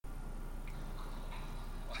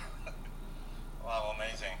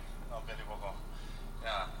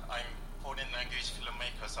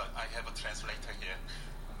have a translator here.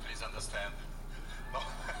 Please understand. 너,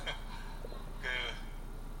 그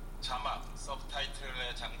자막,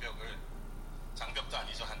 서브타이틀의 장벽도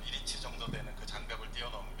아니죠. 한 1인치 정도 되는 그 장벽을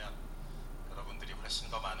뛰어넘으면 여러분들이 훨씬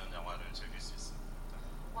더 많은 영화를 즐길 수 있습니다.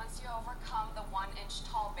 Once you overcome the 1-inch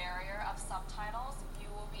tall barrier of subtitles, you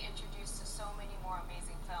will be introduced to so many more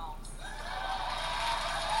amazing films.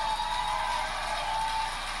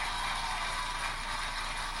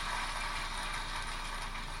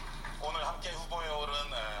 오늘 함께 후보에 오른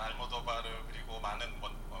알모도바르 그리고 많은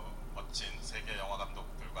멋진 세계 영화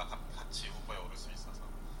감독들과 같이 후보에 오를 수 있어서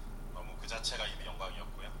너무 그 자체가 이미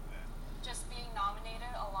영광이었고요. 네. Just being nominated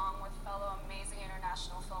along with fellow amazing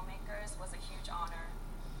international filmmakers was a huge honor.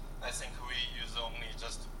 I think we use only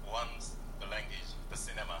just once the language, the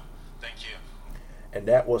cinema. Thank you. And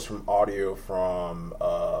that was from audio from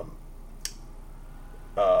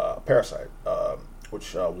Parasite,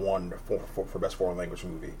 which won for Best Foreign Language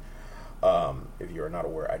Movie. If you are not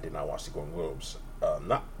aware, I did not watch the Golden Globes.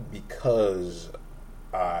 Not because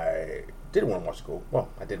I didn't want to watch the Golden. Well,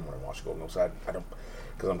 I didn't want to watch the Golden Globes. I don't,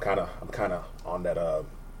 because I'm kind of on that. I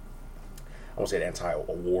won't say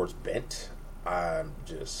anti-awards bent. I'm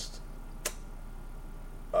just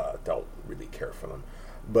don't really care for them.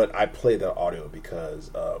 But I played the audio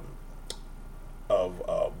because of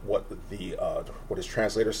what his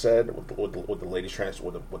translator said, what the lady's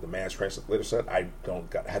what the man's translator said. I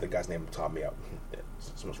had the guy's name top me out.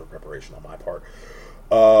 So much for preparation on my part.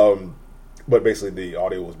 But basically, the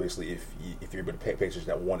audio was basically if you're able to pay attention to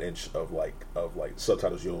that 1 inch of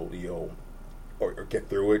subtitles, you'll or get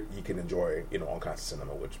through it. You can enjoy all kinds of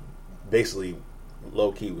cinema, which basically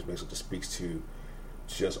low key was basically just speaks to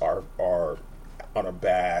just our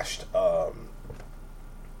unabashed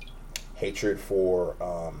hatred for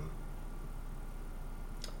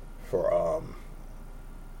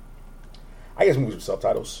I guess movies with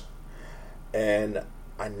subtitles. And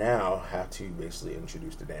I now have to basically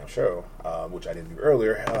introduce the damn show, which I didn't do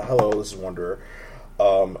earlier. Hello, this is Wanderer.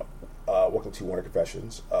 Welcome to Wonder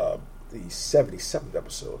Confessions, the 77th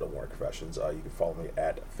episode of Wonder Confessions. You can follow me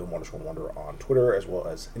at Film_Wanderer on Twitter as well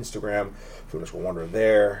as Instagram, Film_Wanderer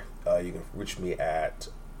there. You can reach me at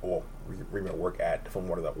read my work at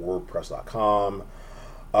filmwater.wordpress.com.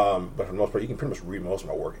 But for the most part, you can pretty much read most of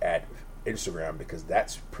my work at Instagram because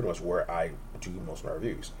that's pretty much where I do most of my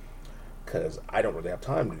reviews. Because I don't really have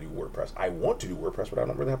time to do WordPress. I want to do WordPress, but I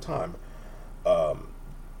don't really have time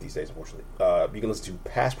these days, unfortunately. You can listen to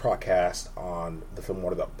past podcasts on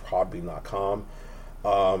thefilmwater.podbean.com.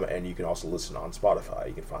 And you can also listen on Spotify.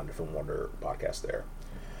 You can find the Film Wonder podcast there.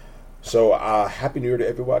 So, Happy New Year to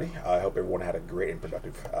everybody. I hope everyone had a great and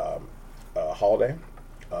productive holiday.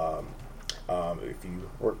 If you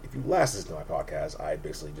last listened to my podcast, I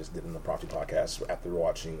basically just did an impromptu podcast after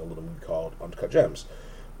watching a little movie called Uncut Gems,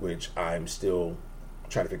 which I'm still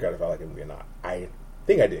trying to figure out if I like the movie or not. I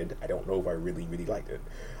think I did. I don't know if I really, really liked it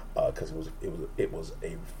because it was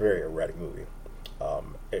a very erratic movie. A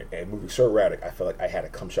movie so erratic, I felt like I had a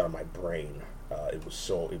cum shot in my brain. It was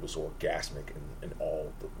so orgasmic in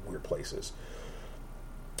all the weird places.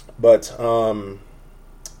 But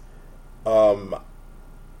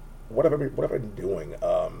what have I been doing?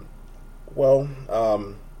 I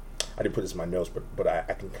didn't put this in my notes, but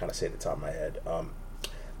I can kind of say at the top of my head.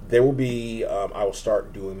 There will be. I will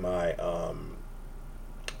start doing my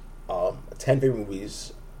 10 favorite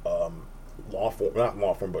movies, long form, not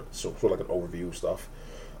long form, but sort of like an overview stuff,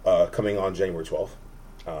 coming on January 12th.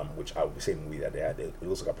 Which I will be seeing the movie that day. It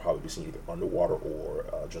looks like I'll probably be seeing either Underwater or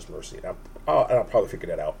Just Mercy. And I'll probably figure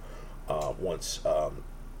that out once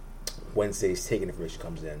Wednesday's Taken information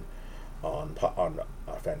comes in on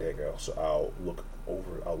Fandango. So I'll look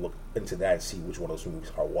into that and see which one of those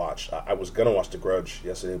movies I watched. I was gonna watch The Grudge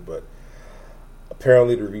yesterday, but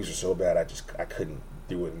apparently the reviews are so bad I couldn't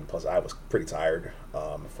do it. And plus, I was pretty tired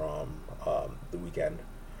from the weekend.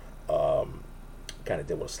 Kind of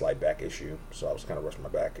dealt with a slight back issue, so I was kind of rushing my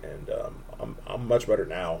back, and I'm much better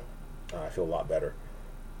now. I feel a lot better,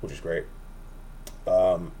 which is great.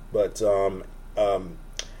 I'll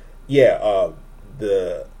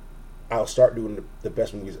start doing the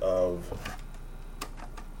best movies of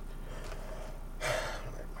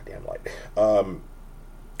my damn light.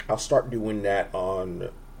 I'll start doing that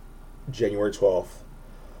on January 12th.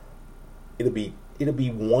 It'll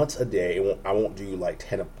be once a day. I won't do like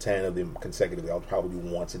 10 of them consecutively. I'll probably do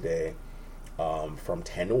once a day from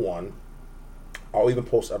 10 to 1. I'll even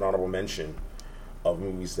post an honorable mention of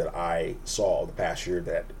movies that I saw the past year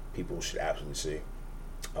that people should absolutely see.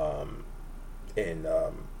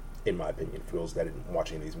 In my opinion, feels that in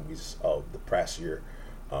watching these movies of the past year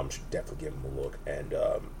should definitely give them a look and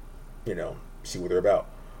see what they're about.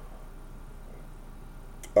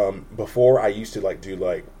 Before I used to like do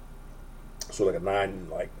like sort of like a 9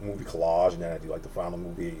 like movie collage, and then I do like the final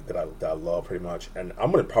movie that I love pretty much. And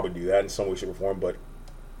I'm gonna probably do that in some way, shape, or form, but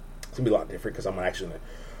it's gonna be a lot different because I'm actually gonna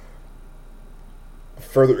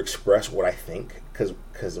further express what I think.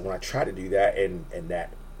 Because when I try to do that in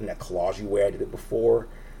that collagey way I did it before,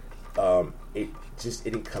 it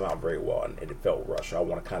didn't come out very well, and it felt rushed. So I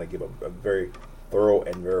want to kind of give a very thorough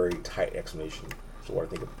and very tight explanation to what I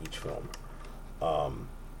think of each film.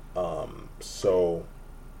 So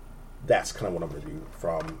that's kind of what I'm going to do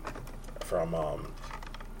from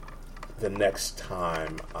the next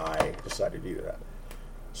time I decide to do that.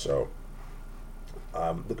 So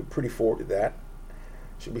I'm looking pretty forward to that.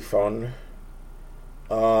 Should be fun.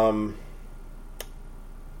 What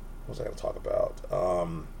was I going to talk about?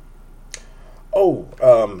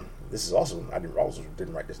 This is also I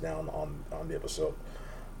didn't write this down on the episode.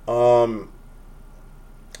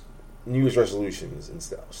 New Year's resolutions and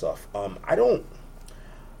stuff. I'm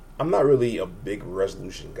not really a big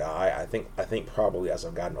resolution guy. I think probably as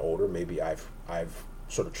I've gotten older, maybe I've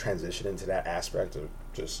sort of transitioned into that aspect of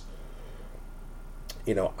just,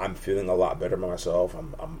 I'm feeling a lot better about myself.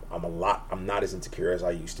 I'm not as insecure as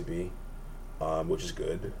I used to be, which is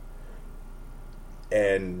good.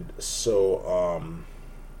 And so,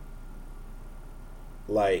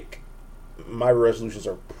 like, my resolutions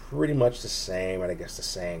are pretty much the same, and I guess the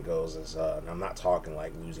saying goes as, and I'm not talking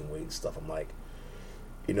like losing weight and stuff. I'm like,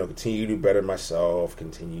 continue to do better myself,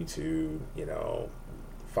 continue to,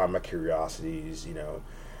 find my curiosities, know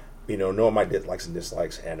my likes and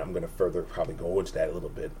dislikes, and I'm going to further probably go into that a little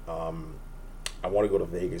bit. I want to go to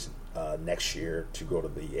Vegas next year to go to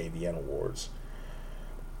the AVN Awards.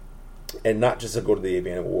 And not just to go to the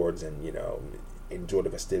AVN Awards and, enjoy the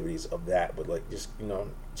festivities of that, but like just,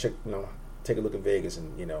 take a look at Vegas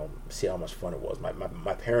and, see how much fun it was. My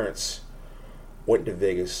parents went to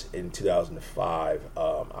Vegas in 2005.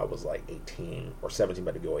 I was like 18 or 17,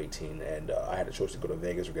 about to go 18, and I had a choice to go to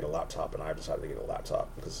Vegas or get a laptop, and I decided to get a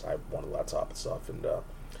laptop because I wanted a laptop and stuff. And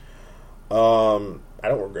I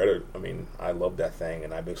don't regret it. I mean, I love that thing,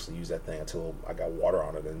 and I basically used that thing until I got water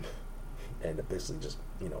on it, and it basically just,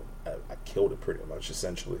 I killed it pretty much,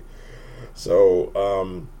 essentially. So,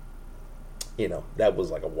 that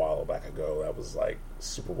was like a while back ago. That was like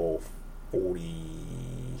Super Bowl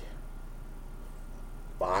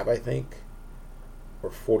 45, I think,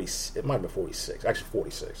 or 40. It might have been 46. Actually,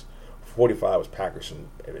 46. 45 was Packers and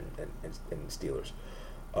Steelers.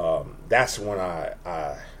 That's when I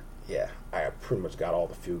pretty much got all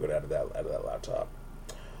the feel good out of that laptop.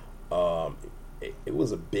 It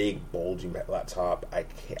was a big bulging laptop. I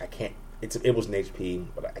can't. It was an HP,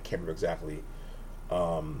 but I can't remember exactly.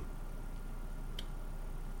 I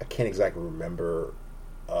can't exactly remember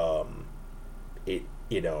it.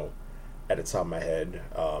 At the top of my head.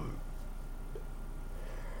 I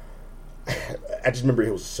just remember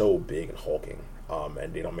it was so big and hulking.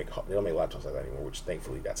 And they don't make laptops like that anymore, which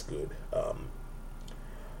thankfully that's good.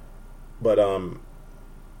 But I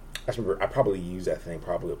just remember I probably used that thing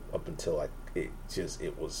probably up until like it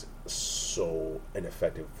was so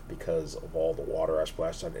ineffective because of all the water I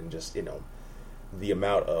splashed on it, and just the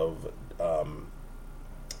amount of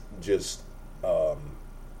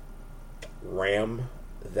RAM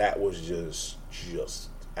that was just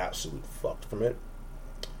absolute fucked from it.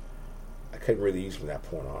 I couldn't really use from that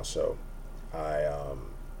point on, so I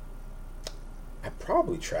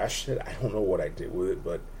probably trashed it. I don't know what I did with it,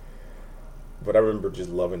 but I remember just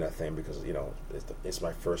loving that thing because it's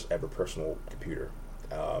my first ever personal computer,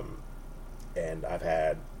 and I've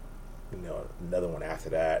had another one after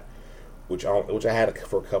that, which I had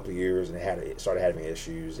for a couple of years, and it started having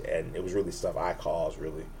issues, and it was really stuff I caused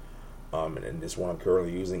really. And this one I'm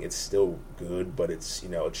currently using, it's still good, but it's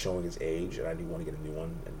it's showing its age, and I do want to get a new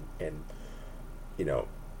one and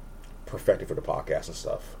perfect it for the podcast and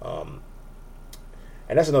stuff. And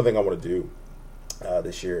that's another thing I want to do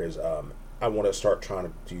this year is I want to start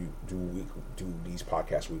trying to do these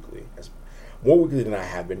podcasts weekly, as more weekly than I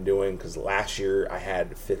have been doing, because last year I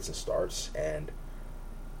had fits and starts, and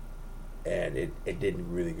it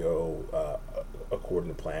didn't really go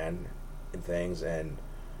according to plan and things, and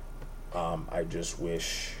I just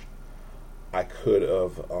wish I could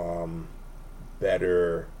have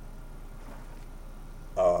better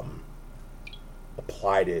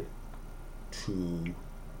applied it to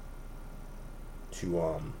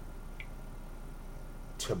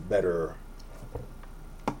better,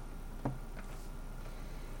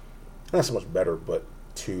 not so much better, but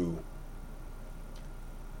to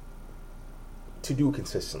do it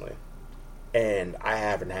consistently. And I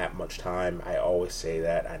haven't had much time. I always say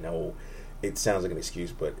that. I know it sounds like an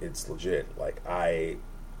excuse, but it's legit. Like, I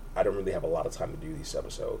I don't really have a lot of time to do these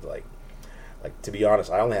episodes. Like to be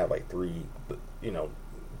honest, I only have like 3,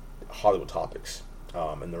 Hollywood topics,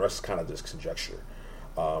 and the rest is kind of just conjecture,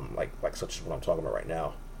 like such as what I'm talking about right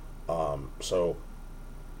now.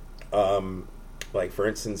 Like for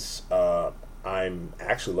instance, I'm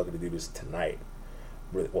actually looking to do this tonight.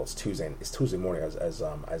 Well, it's Tuesday. It's Tuesday morning as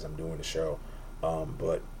I'm doing the show,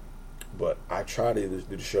 but I try to do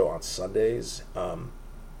the show on Sundays.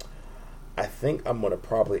 I think I'm gonna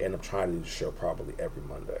probably end up trying to do the show probably every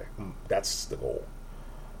Monday. That's the goal.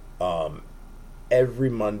 Every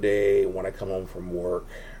Monday when I come home from work,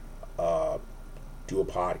 do a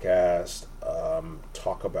podcast,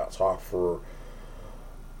 talk for.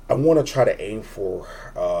 I want to try to aim for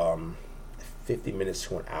 50 minutes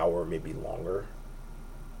to an hour, maybe longer.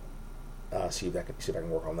 See if I can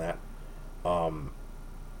work on that. I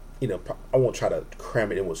won't try to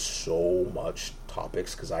cram it in with so much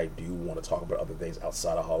topics because I do want to talk about other things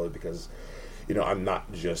outside of Hollywood because, I'm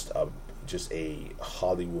not just a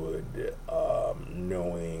Hollywood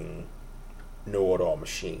know-it-all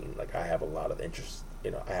machine. Like I have a lot of interest.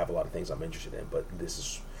 I have a lot of things I'm interested in, but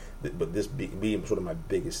this being sort of the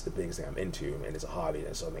biggest thing I'm into, and it's a hobby, and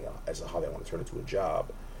it's something as a hobby I want to turn into a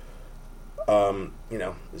job.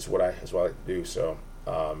 Is what I like to do. So,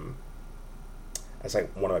 that's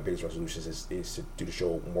like one of my biggest resolutions is to do the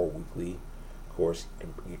show more weekly, of course,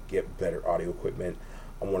 and get better audio equipment.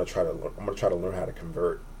 I'm gonna try to learn how to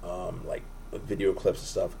convert like video clips and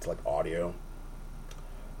stuff to like audio.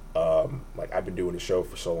 Like I've been doing the show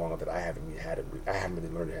for so long that I haven't really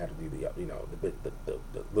learned how to do the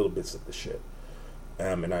little bits of the shit.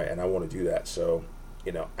 And I want to do that so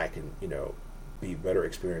I can be better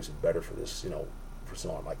experienced and better for this for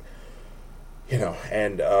so long, like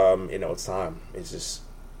it's time. It's just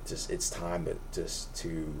it's time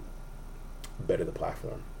to better the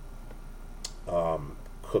platform.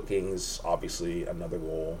 Cooking's obviously another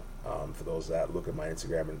goal. For those that look at my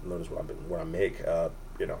Instagram and notice what I make, glad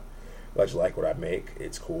you like what I make.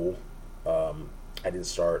 It's cool. I didn't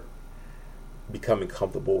start becoming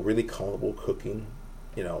really comfortable cooking,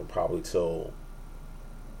 probably till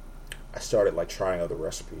I started like trying other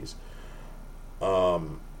recipes. I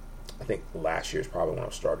think last year is probably when I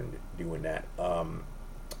was starting doing that. I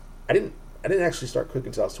didn't actually start cooking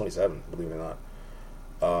until I was 27, believe it or not.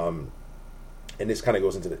 And this kind of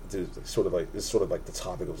goes into sort of like the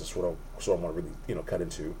topic of just what I want to really cut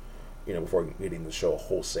into, before getting the show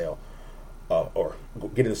wholesale, or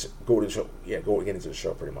get into the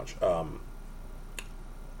show pretty much.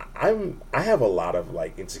 I have a lot of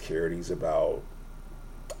like insecurities about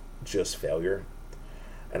just failure,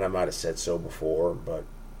 and I might have said so before, but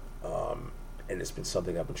and it's been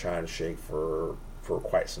something I've been trying to shake for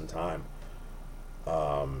quite some time.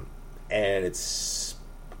 And it's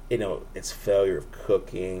failure of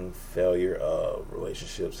cooking, failure of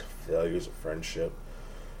relationships, failures of friendship.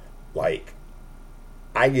 Like,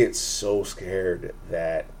 I get so scared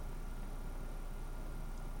that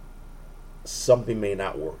something may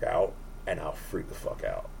not work out and I'll freak the fuck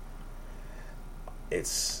out.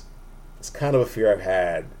 It's kind of a fear I've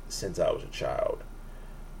had since I was a child.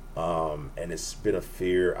 And it's been a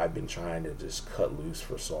fear I've been trying to just cut loose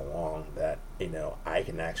for so long that, I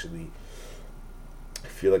can actually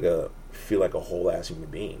feel like a whole ass human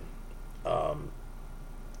being.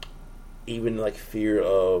 Even like fear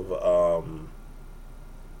of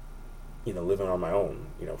living on my own,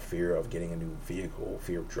 fear of getting a new vehicle,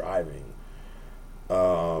 fear of driving,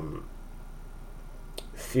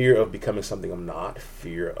 fear of becoming something I'm not,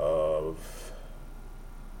 fear of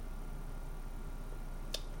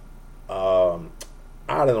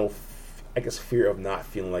I don't know, I guess fear of not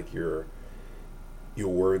feeling like you're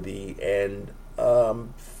worthy, and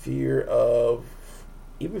fear of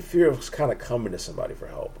kind of coming to somebody for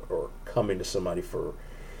help, or coming to somebody for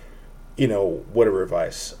whatever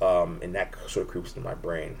advice, and that sort of creeps into my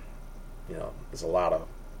brain. There's a lot of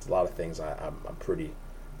things I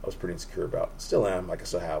was pretty insecure about. Still am. Like I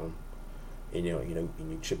still have them. And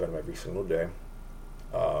you chip at them every single day.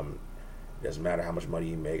 It doesn't matter how much money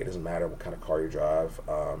you make. It doesn't matter what kind of car you drive.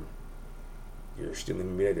 You're still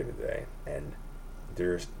in the day to day, and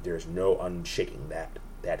there's no unshaking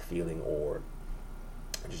that feeling or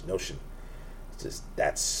just notion. It's just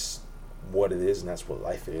that's what it is, and that's what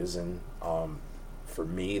life is. And for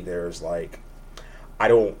me, there's like I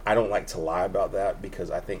don't like to lie about that, because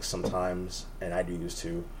I think sometimes, and I do this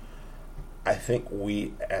too, I think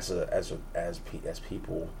we as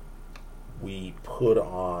people, we put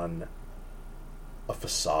on a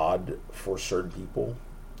facade for certain people,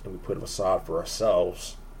 and we put a facade for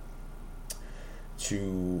ourselves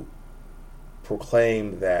to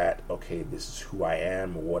proclaim that, okay, this is who I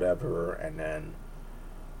am or whatever, and then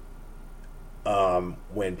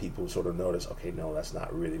when people sort of notice, okay, no, that's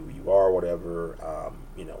not really who you are, or whatever,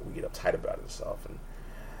 we get uptight about it and stuff,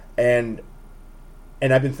 and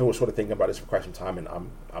I've been sort of thinking about this for quite some time, and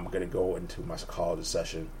I'm going to go into my psychologist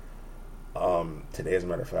session today, as a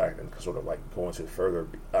matter of fact, and sort of like go into it further.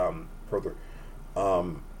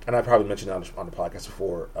 And I probably mentioned on the podcast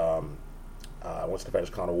before. I went to the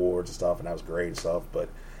FedEx Con Awards and stuff, and that was great and stuff. But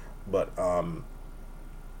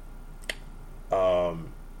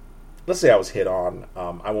let's say I was hit on.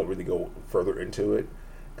 I won't really go further into it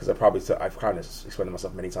because I've kind of explained to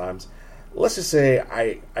myself many times. Let's just say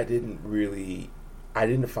I didn't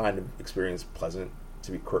find the experience pleasant,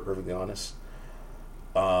 to be perfectly honest.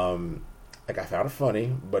 Like, I found it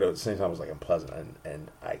funny, but at the same time, it was like unpleasant,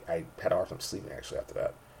 and I had a hard time sleeping actually after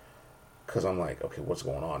that, because I'm like, okay, what's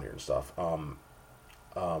going on here and stuff.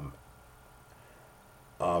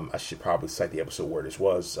 I should probably cite the episode where this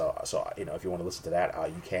was, so if you want to listen to that,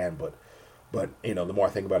 you can. But the more I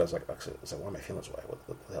think about it, it's like, why am I feeling this way?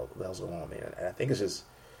 What the hell's going on, man? And I think it's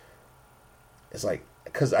like,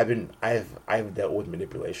 because I've dealt with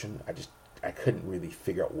manipulation. I couldn't really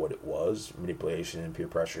figure out what it was, manipulation and peer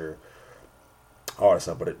pressure, all that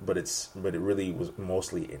stuff. But it really was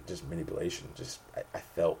mostly just manipulation. Just I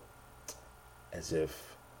felt as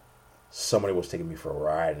if somebody was taking me for a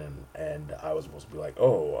ride, and I was supposed to be like,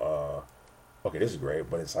 okay, this is great,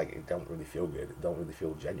 but it's like, it don't really feel good. It don't really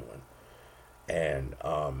feel genuine. And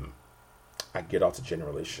I get off to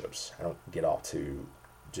genuine relationships. I don't get off to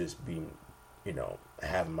just being,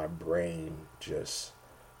 having my brain just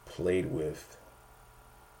played with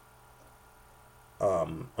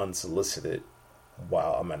unsolicited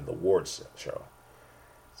while I'm at the awards show.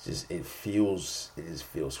 It just feels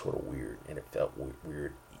sort of weird, and it felt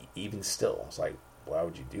weird even still. It's like, why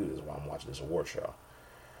would you do this while I'm watching this award show?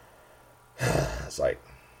 It's like,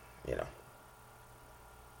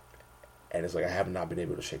 and it's like, I have not been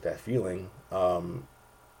able to shake that feeling,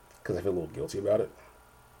 because I feel a little guilty about it.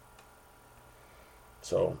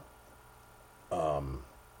 So,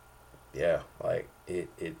 yeah, like,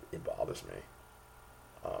 it bothers me.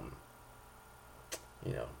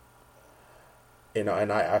 And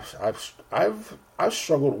I've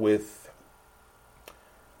struggled with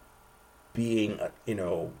being,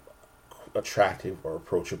 attractive or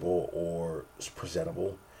approachable or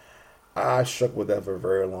presentable. I struggled with that for a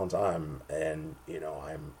very long time, and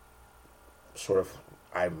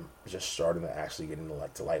I'm just starting to actually get into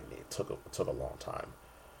to like me. It took a long time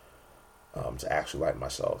to actually like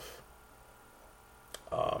myself,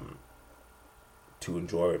 to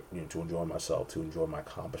enjoy myself, to enjoy my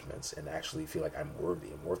accomplishments, and actually feel like I'm worthy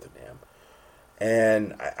and worth a damn.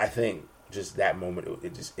 And I think just that moment,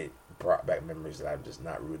 it brought back memories that I'm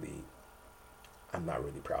not really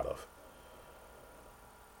proud of.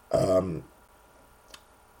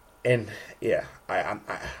 And yeah,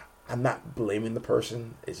 I'm not blaming the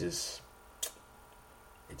person. It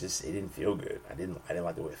didn't feel good. I didn't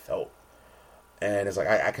like the way it felt. And it's like,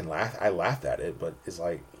 I laughed at it, but it's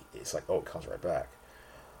like, oh, it comes right back.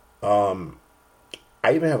 I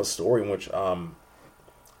even have a story in which, I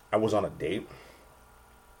was on a date,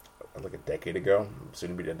 like a decade ago,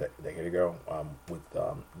 soon to be a decade ago, with,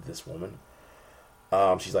 this woman.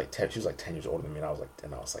 She was like 10 years older than me, and I was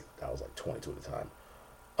like 22 at the time.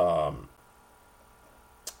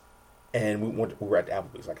 And we were at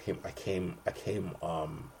Applebee's.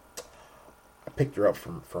 I picked her up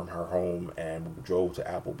from her home, and we drove to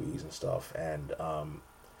Applebee's and stuff. And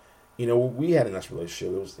we had a nice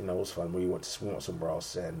relationship. It was fun. We went somewhere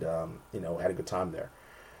else, and had a good time there.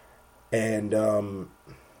 And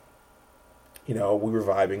we were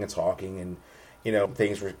vibing and talking, and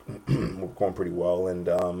things were were going pretty well. And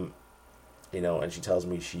and she tells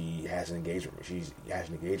me she has an engagement. She has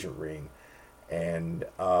an engagement ring, and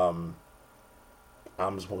I'm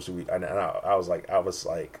supposed to be. And I was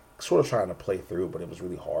like sort of trying to play through, but it was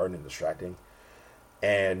really hard and distracting.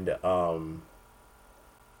 And it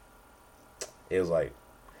was like,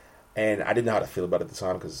 and I didn't know how to feel about it at the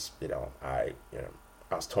time, because I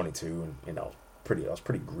was 22, and I was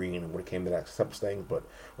pretty green when it came to that type of thing. But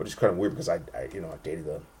which is kind of weird, because I dated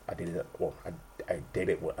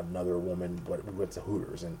another woman, but we went to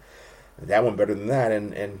Hooters, and that went better than that.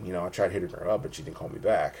 And I tried hitting her up, but she didn't call me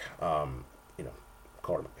back.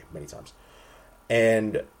 Called her many times.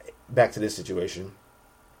 And back to this situation,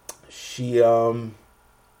 she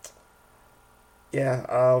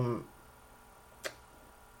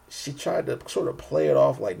she tried to sort of play it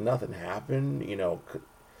off like nothing happened.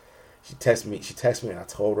 She texted me, and I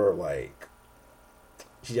told her, like,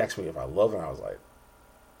 she asked me if I love her, and I was like,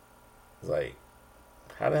 It's like,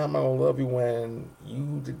 how the hell am I gonna love you when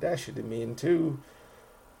you did that shit to me? And two,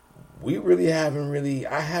 I haven't really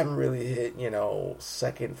hit,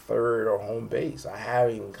 second, third, or home base. I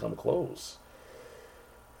haven't even come close.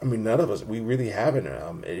 I mean, none of us, we really haven't.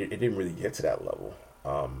 It didn't really get to that level.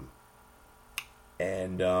 I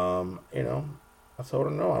told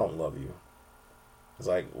her, no, I don't love you. It's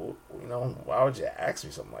like, well, why would you ask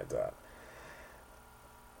me something like that?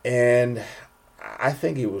 And I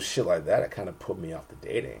think it was shit like that kind of put me off the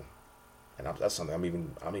dating. And that's something I'm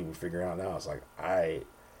even figuring out now. It's like, I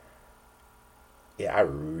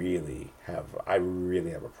really have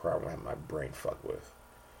a problem having my brain fucked with.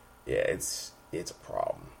 Yeah, it's a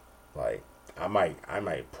problem. Like, I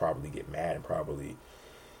might probably get mad and probably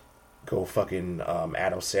go fucking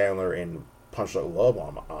Adam Sandler and punch like love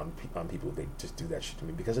on people if they just do that shit to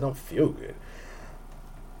me because it don't feel good.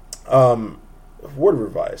 Word of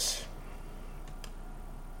advice: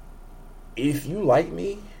 if you like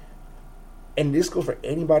me, and this goes for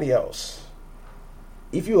anybody else,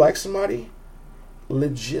 if you like somebody,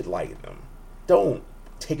 legit like them. Don't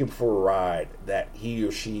take him for a ride that he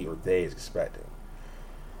or she or they is expecting.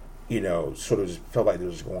 Sort of just felt like they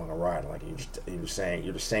were just going a ride. Like you're just saying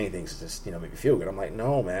things to just make me feel good. I'm like,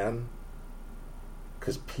 no, man,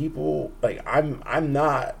 because people like I'm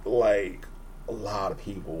not like a lot of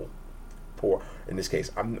people. Poor in this case,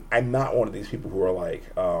 I'm not one of these people who are like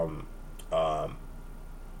I'm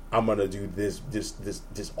gonna do this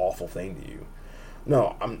awful thing to you.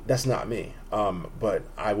 No, that's not me. But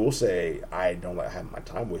I will say I don't like having my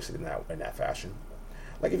time wasted in that fashion.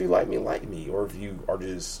 Like, if you like me, or if you are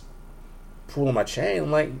just pulling my chain,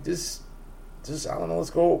 I'm like, just I don't know, let's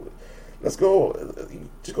go, just go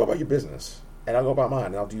about your business, and I'll go about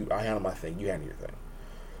mine, and I handle my thing, you handle your thing.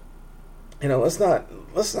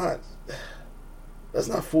 Let's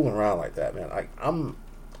not fooling around like that, man. Like, I'm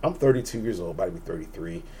 32 years old, about to be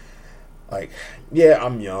 33. Like, yeah,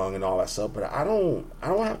 I'm young and all that stuff, but I don't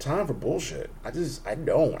have time for bullshit. I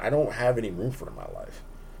don't have any room for it in my life.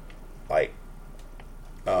 Like,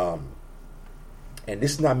 and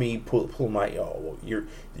this is not me pulling my, well, you're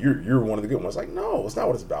one of the good ones. Like, no, it's not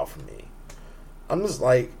what it's about for me. I'm just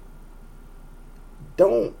like,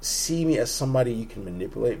 don't see me as somebody you can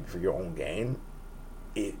manipulate for your own gain.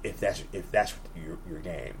 If that's your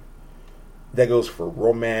game. That goes for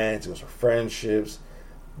romance, it goes for friendships,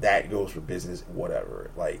 that goes for business,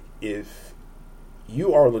 whatever. Like, if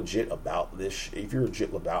you are legit about this, if you're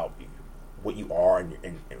legit about what you are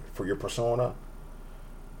and for your persona,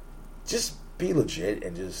 just be legit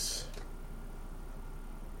and just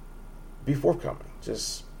be forthcoming.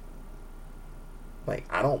 Just like,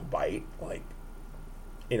 I don't bite. Like,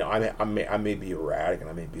 I may be erratic and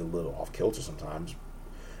I may be a little off kilter sometimes.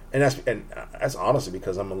 And that's honestly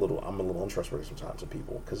because I'm a little untrustworthy sometimes of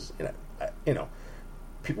people, because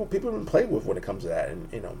people have been played with when it comes to that,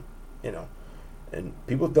 and and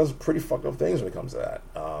people have done some pretty fucked up things when it comes to that.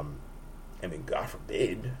 I mean, God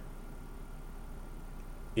forbid,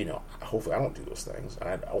 hopefully I don't do those things.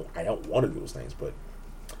 I don't want to do those things,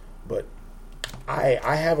 but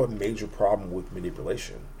I have a major problem with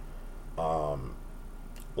manipulation.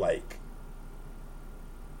 Like,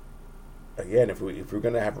 again, if we're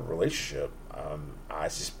gonna have a relationship, I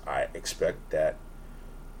expect that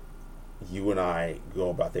you and I go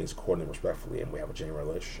about things accordingly, respectfully, and we have a genuine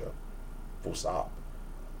relationship. Full stop.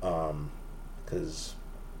 Because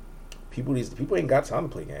people ain't got time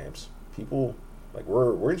to play games. People, like,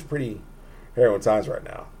 we're in some pretty harrowing times right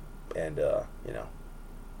now, and I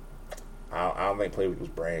don't think playing with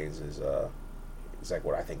people's brains is like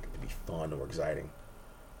what I think to be fun or exciting.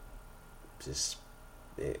 It's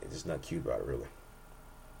just not cute about it, really.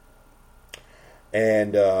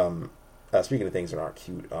 And speaking of things that aren't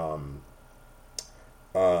cute, I'm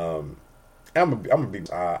a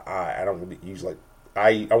big. I don't really use, like,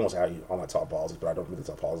 I won't say I all my top politics, but I don't really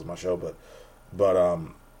talk politics on my show.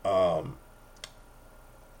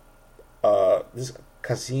 This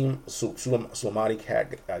Qasim Soleimani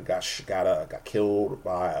cat got killed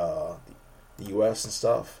by the U.S. and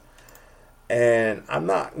stuff. And I'm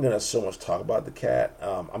not gonna so much talk about the cat.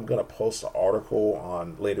 I'm gonna post an article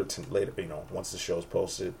on later, once the show's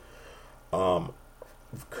posted, from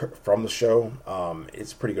the show.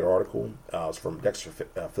 It's a pretty good article. It's from Dexter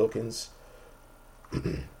Filkins, of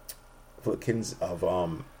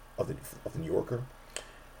the New Yorker.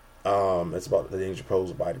 It's about the danger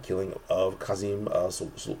posed by the killing of Qasim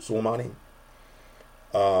Soleimani.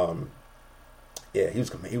 Yeah, he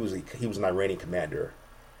was an Iranian commander.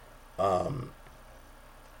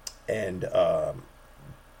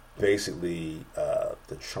 Basically,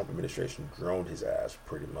 the Trump administration droned his ass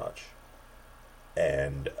pretty much,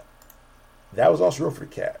 and that was also real for the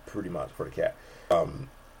cat, pretty much for the cat.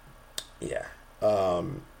 Yeah.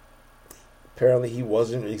 Apparently he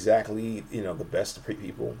wasn't exactly, the best to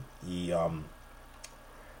people. He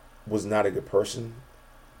was not a good person.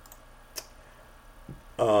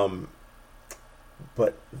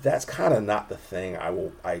 But that's kind of not the thing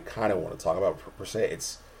I kind of want to talk about per se.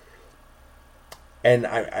 It's, and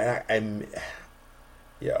I'm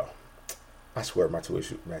yo, I swear my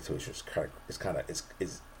tuition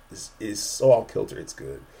is so off kilter. It's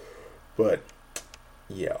good, but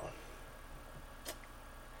yo,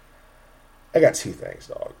 I got two things,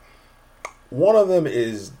 dog. One of them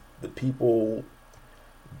is the people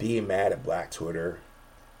being mad at Black Twitter,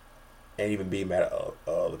 and even being mad at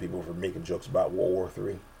other people for making jokes about World War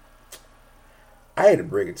III. I hate to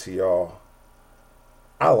break it to y'all.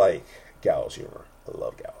 I like gallows humor. I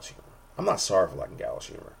love gallows humor. I'm not sorry for liking gallows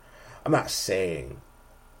humor. I'm not saying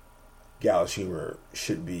gallows humor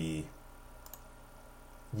should be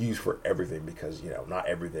used for everything, because not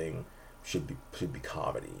everything should be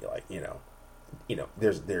comedy. Like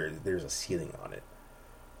there's a ceiling on it.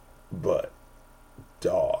 But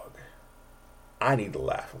dog, I need to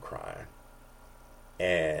laugh and cry.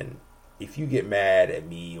 And if you get mad at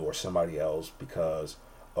me or somebody else because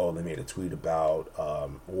they made a tweet about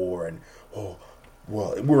war and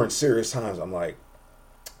we're in serious times, I'm like,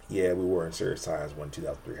 yeah, we were in serious times when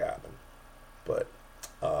 2003 happened. But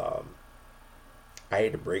I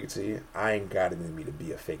hate to break it to you, I ain't got it in me to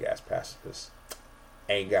be a fake ass pacifist.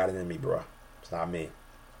 Ain't got it in me, bro. It's not me.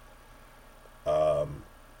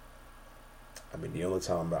 I mean, the only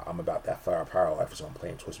time I'm about that far power life is when I'm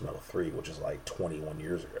playing Twisted Metal 3, which is like 21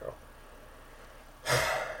 years ago.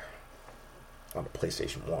 On the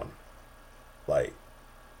PlayStation 1. Like,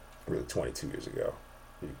 really 22 years ago.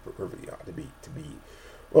 To be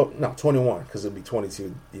well, no, 21, because it'll be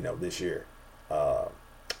 22, this year. Shout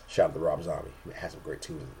out to Rob Zombie. He has some great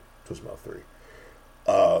tunes in Twisted Metal 3.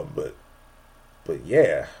 But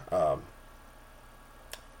yeah,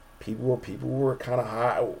 people were kind of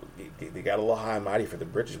high. They got a little high and mighty for the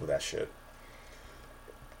britches with that shit.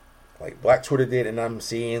 Like Black Twitter did, and I'm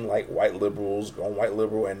seeing like white liberals going white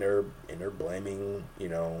liberal, and they're blaming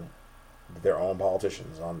their own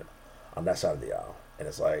politicians on that side of the aisle, and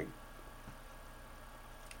it's like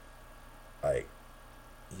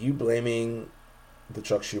you blaming the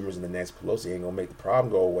Chuck Schumers and the Nancy Pelosi ain't gonna make the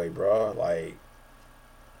problem go away, bro. Like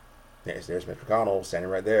there's Mitch McConnell standing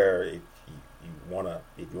right there. If you wanna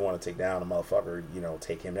take down a motherfucker,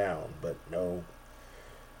 take him down. But no,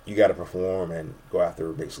 you got to perform and go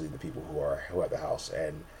after basically the people who are at the House.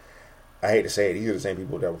 And I hate to say it, these are the same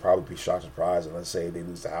people that would probably be shocked and surprised. And let's say they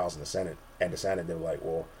lose the House and the Senate, they're like,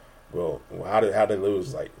 well, how did they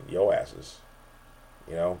lose? Like, yo asses,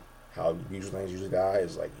 how usual things usually die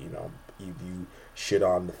is like, if you shit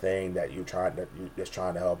on the thing that's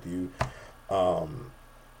trying to help you.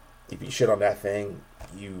 If you shit on that thing,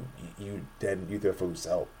 you therefore lose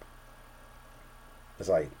help. It's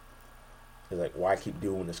like why keep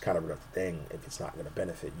doing this kind of productive thing if it's not going to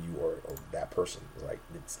benefit you or that person? It's like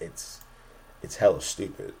it's hella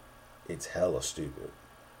stupid. It's hella stupid.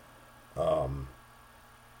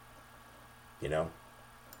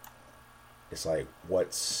 It's like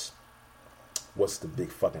what's the big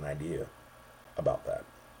fucking idea about that?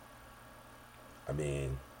 I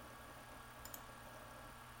mean,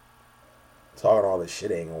 talking all this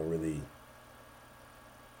shit ain't gonna really,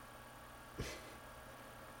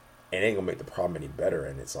 it ain't gonna make the problem any better.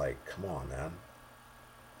 And it's like, come on, man,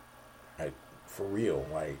 like for real,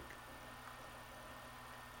 like,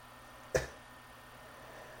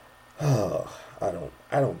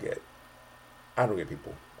 I don't get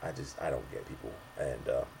people. I don't get people, and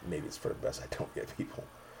maybe it's for the best. I don't get people.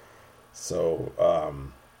 So,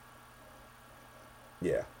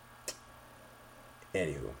 yeah.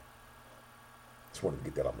 Anywho, just wanted to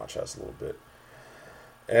get that off my chest a little bit.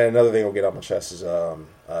 And another thing I'll get off my chest is, Drew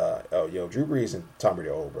Brees and Tom Brady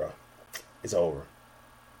are over, bro. It's over.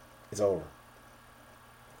 It's over.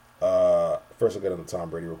 First I'll get on Tom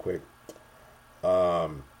Brady real quick.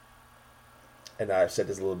 And I said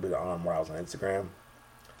this a little bit on when I was on Instagram.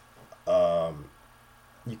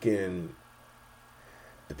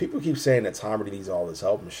 The people keep saying that Tom Brady needs all this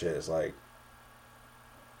help and shit. It's like,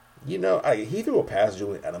 he threw a pass to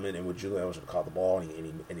Julian Edelman, in which Julian Edelman caught the ball and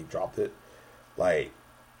he dropped it. Like,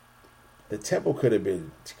 the tempo could have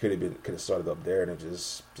started up there, and it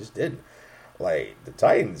just didn't. Like, the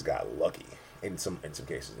Titans got lucky in some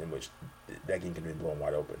cases in which that game could have been blown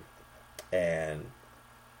wide open, and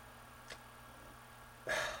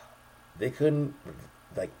they couldn't,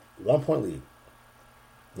 like, 1 point lead.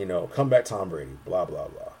 Come back Tom Brady, blah blah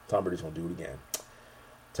blah. Tom Brady's gonna do it again.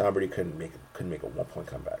 Tom Brady couldn't make a 1 point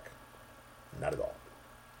comeback, not at all,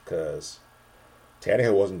 because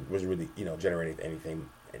Tannehill wasn't really generating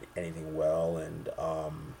anything well, and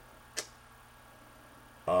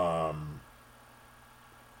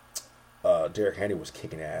Derrick Henry was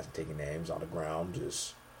kicking ass and taking names on the ground,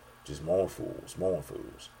 just mowing fools.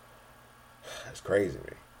 It's crazy to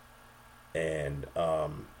me. And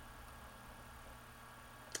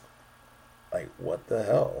like, what the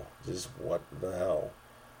hell? Just what the hell?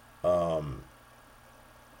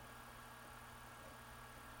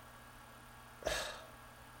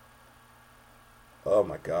 Oh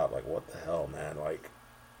my God! Like, what the hell, man? Like,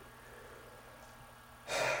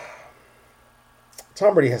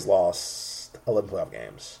 Tom Brady has lost 11 playoff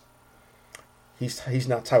games. He's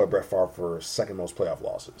now tied with Brett Favre for second most playoff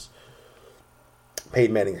losses.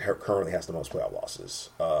 Peyton Manning currently has the most playoff losses.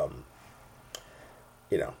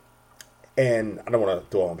 And I don't want to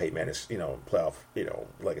dwell on Peyton Manning's playoff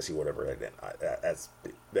legacy, whatever. That's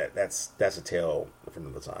a tale for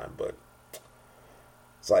another time. But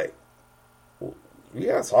it's like, you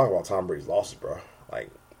gotta talk about Tom Brady's losses, bro. Like,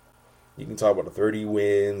 you can talk about the 30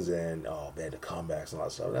 wins and the comebacks and all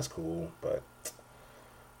that stuff. That's cool, but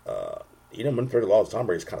when 30 losses, Tom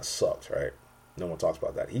Brady's kind of sucked, right? No one talks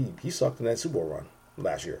about that. He sucked in that Super Bowl run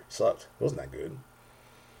last year. Sucked. It wasn't that good.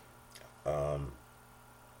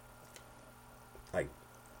 Like,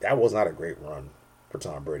 that was not a great run for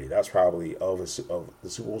Tom Brady. That's probably of the Super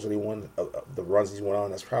Bowls that he won, the runs he's went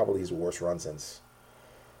on. That's probably his worst run since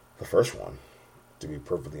the first one, to be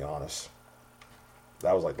perfectly honest.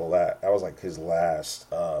 That was like his last.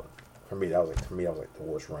 For me, that was like the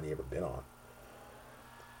worst run he ever been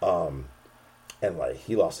on. And like,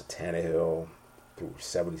 he lost to Tannehill through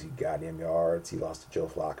 70 goddamn yards. He lost to Joe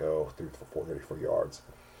Flacco through for 434 yards.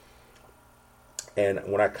 And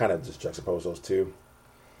when I kind of just juxtapose those two,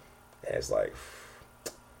 it's like,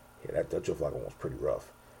 yeah, that Joe Flacco one was pretty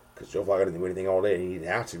rough, because Joe Flacco didn't do anything all day, and he didn't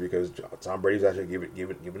have to, because Tom Brady's actually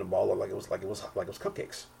giving the ball up like it was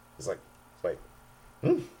cupcakes. It's like,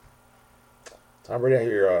 Tom Brady out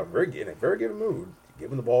here in a very good mood,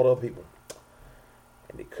 giving the ball to other people,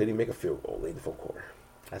 and they couldn't even make a field goal late in the fourth quarter.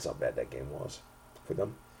 That's how bad that game was for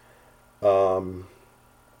them.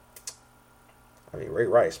 I mean, Ray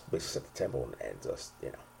Rice basically set the tempo, and just,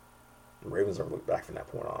 the Ravens never looked back from that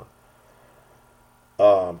point on.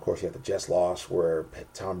 Of course, you have the Jets loss, where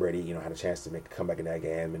Tom Brady, had a chance to make a comeback in that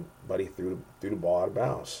game, and Buddy threw the ball out of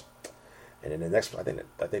bounds. And then the next, I think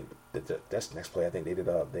that's the next play. I think they did.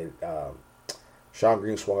 Sean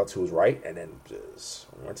Green swung out to his right, and then just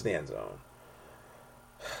went to the end zone.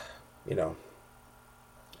 And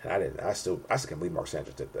I still can't believe Mark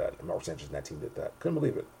Sanchez did that. Mark Sanchez and that team did that. Couldn't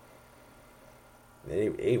believe it. And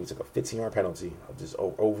they even took a 15-yard penalty of just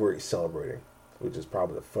over celebrating, which is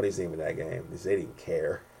probably the funniest thing in that game. They didn't even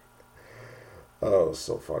care. Oh, it's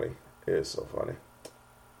so funny. It is so funny.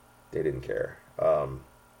 They didn't care.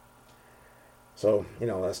 So,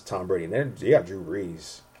 that's Tom Brady. And then you got Drew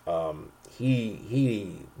Brees.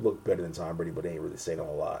 He looked better than Tom Brady, but they ain't really saying a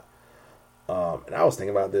whole lot. And I was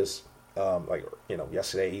thinking about this,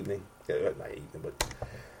 yesterday evening. Not evening, but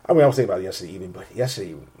I was thinking about it yesterday evening, but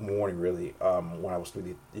yesterday morning, really, when I was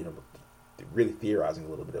really theorizing a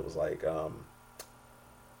little bit, it was like,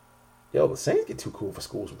 the Saints get too cool for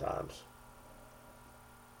school sometimes.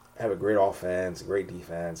 Have a great offense, a great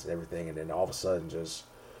defense, and everything, and then all of a sudden, just,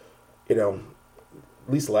 at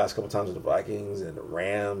least the last couple times with the Vikings and the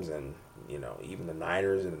Rams and, even the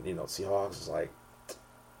Niners and, Seahawks, it's like,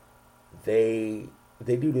 they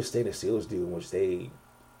do this thing the Steelers do, in which they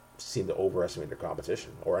seem to overestimate their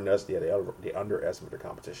competition, they underestimate their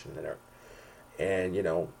competition, and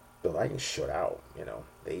the Vikings shut out.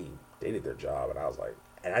 They did their job, and I was like,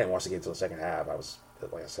 and I didn't watch the game until the second half. I was,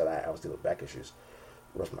 like I said, I was dealing with back issues,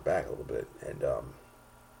 rushed my back a little bit, and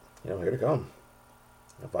here they come.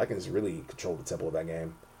 The Vikings really controlled the tempo of that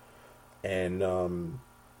game, and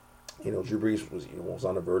Drew Brees was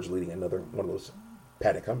on the verge of leading another one of those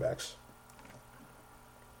padded comebacks,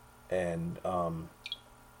 and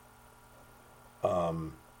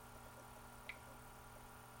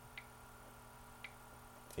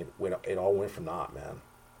it all went for naught, man.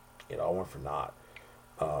 It all went for naught.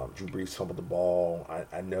 Drew Brees fumbled the ball.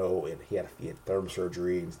 I know, and he had thumb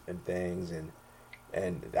surgery and things, and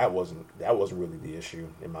that wasn't really the issue,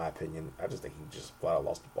 in my opinion. I just think he just flat out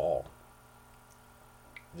lost the ball.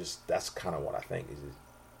 That's kind of what I think.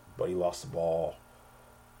 But he lost the ball.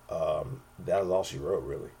 That was all she wrote,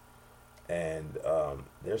 really. And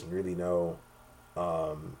there's really no,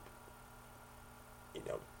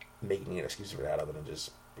 making an excuse for that other than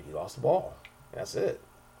just he lost the ball. That's it.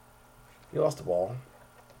 He lost the ball.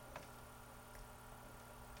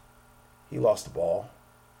 he lost the ball.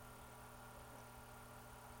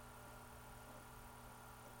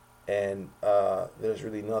 And there's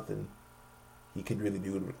really nothing he could really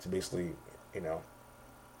do to basically,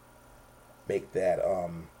 make that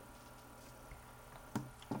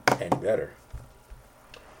any better.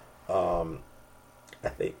 I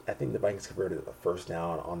think the Vikings converted a first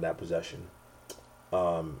down on that possession.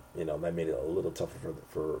 That made it a little tougher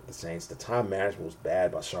for the Saints. The time management was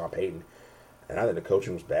bad by Sean Payton, and I think the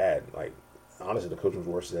coaching was bad. Like, honestly, the coaching was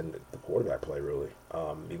worse than the quarterback play, really.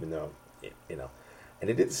 Even though, and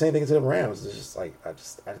they did the same thing to the Rams. It's just like I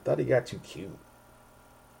thought he got too cute.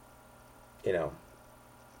 Now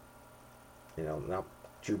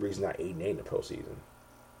Drew Brees not 8-8 in the postseason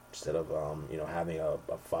instead of having a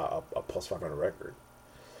plus 500 record.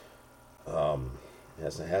 He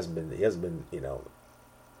hasn't been this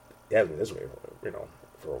way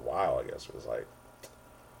for a while. I guess it was like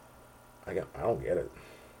I don't get it.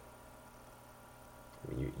 I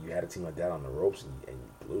mean, you had a team like that on the ropes and you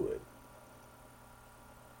blew it.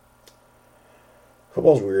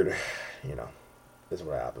 Football's weird, this is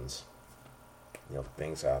what happens.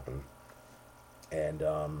 Things happen. And,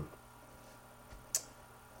 of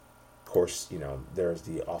course, there's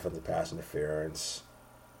the offensive pass interference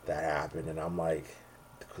that happened. And I'm like,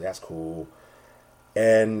 that's cool.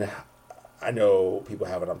 And I know people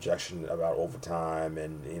have an objection about overtime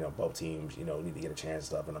and, both teams, need to get a chance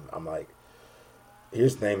and stuff. And I'm like,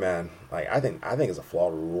 here's the thing, man. Like, I think it's a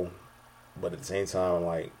flawed rule. But at the same time, I'm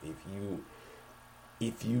like, if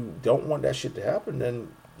you don't want that shit to happen,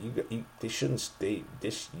 then you shouldn't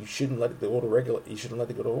let it go to you shouldn't let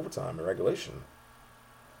it go to overtime and regulation.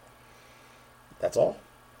 That's all.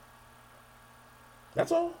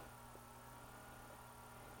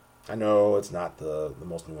 I know it's not the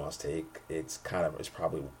most nuanced take. It's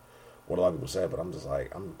probably what a lot of people say, but I'm just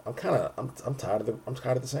like I'm tired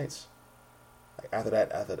of the Saints. Like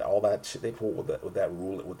after all that shit they pulled with that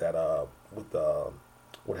rule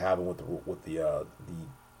what happened with the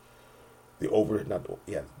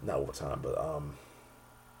not overtime, but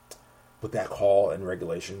with that call and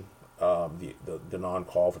regulation, the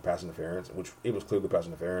non-call for pass interference, which it was clearly pass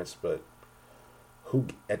interference, but who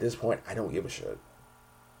at this point I don't give a shit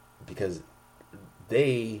because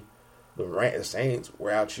the Saints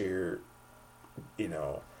were out here,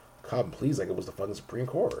 cop and please like it was the fucking Supreme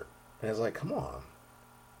Court, and it's like, come on,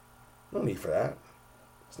 no need for that.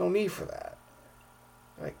 There's no need for that.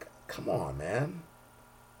 Like, come on, man.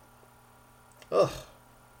 Ugh.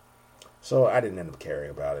 So I didn't end up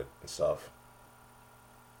caring about it and stuff.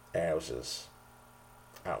 And it was just,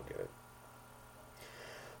 I don't get it.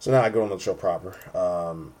 So now I go on the show proper.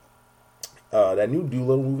 That new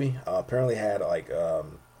Doolittle movie apparently had they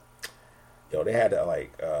had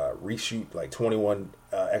to reshoot 21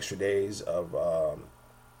 extra days of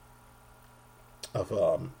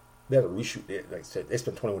they had to reshoot it. Like they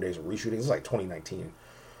spent 21 days of reshooting. It's like 2019.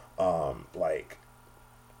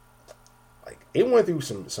 It went through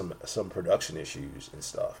some production issues and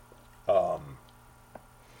stuff, they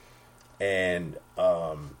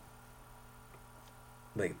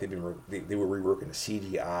were reworking the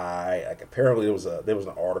CGI. Like apparently there was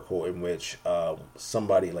an article in which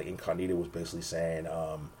somebody like Incognito was basically saying,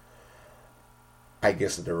 I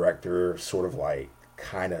guess the director sort of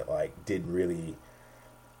didn't really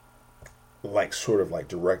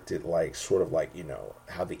directed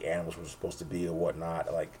how the animals were supposed to be or whatnot,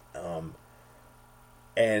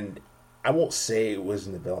 and I won't say it was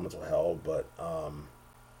in developmental hell,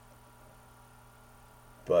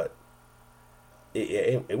 but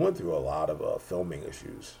it went through a lot of filming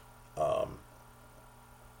issues,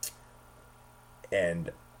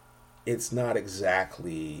 and it's not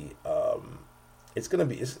exactly it's going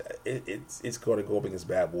to go up against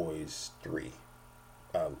Bad Boys 3.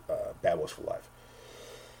 Bad Boys for Life,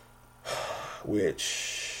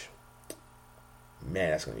 which,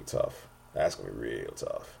 man, that's gonna be tough. That's gonna be real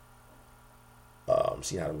tough.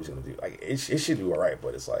 See how the movie's gonna do. Like it should do all right,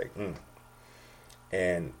 but it's like,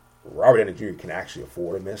 and Robert Downey Jr. can actually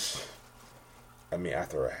afford a miss. I mean,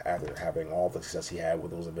 after having all the success he had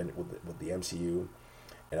with with the MCU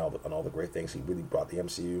and all the great things he really brought the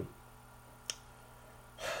MCU.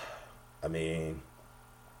 I mean.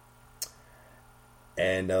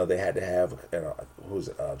 And they had to have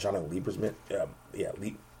Jonathan Liebesman,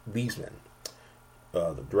 Liebesman,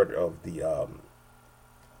 the director of the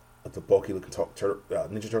bulky looking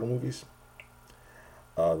Ninja Turtle movies,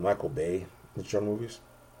 the Michael Bay Ninja Turtle movies.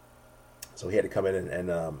 So he had to come in and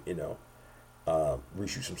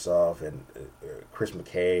reshoot some stuff, and Chris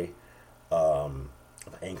McKay, of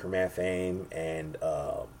Anchorman fame, and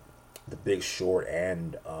The Big Short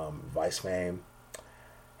and Vice fame,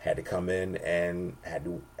 had to come in and had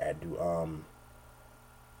to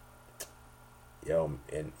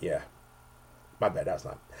and yeah, my bad. That's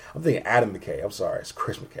not. I'm thinking Adam McKay. I'm sorry. It's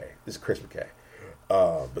Chris McKay. This is Chris McKay.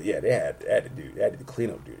 But yeah, they had to do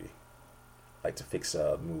cleanup duty, like to fix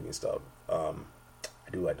the movie and stuff. I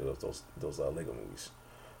do like those Lego movies,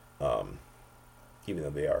 even though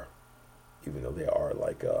they are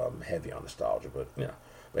like heavy on nostalgia. But yeah,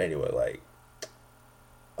 but anyway, like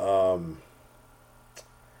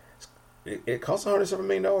it costs $107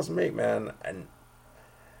 million to make, man, and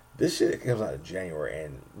this shit comes out in January,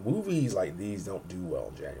 and movies like these don't do well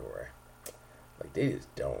in January. Like, they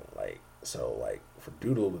just don't. Like, so, like, for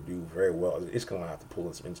Doodle to do very well, it's going to have to pull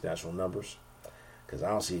in some international numbers, because I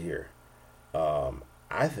don't see here.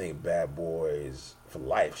 I think Bad Boys for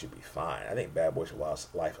Life should be fine. I think Bad Boys for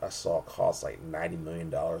Life, I saw cost like $90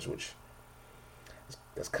 million, which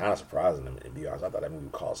that's kind of surprising, to be honest. I thought that movie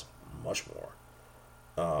would cost much more.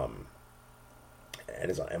 And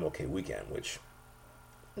it's on MLK weekend, which,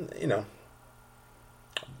 you know,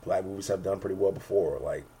 black movies have done pretty well before.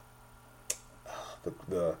 Like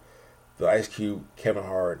the Ice Cube, Kevin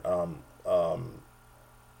Hart, Ride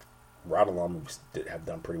Along movies have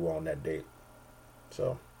done pretty well on that date.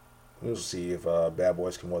 So we'll see if Bad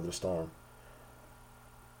Boys can weather the storm.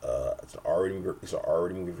 It's an R rated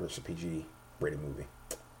movie versus a PG rated movie,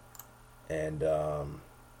 and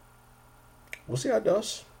we'll see how it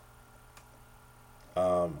does.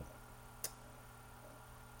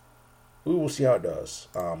 We will see how it does.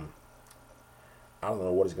 I don't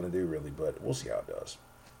know what it's going to do really, but we'll see how it does.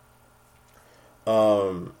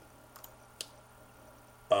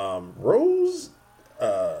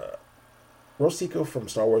 Rose Tico from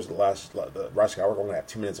Star Wars: The Rise of Skywalker only had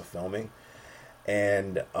 2 minutes of filming,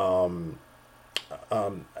 and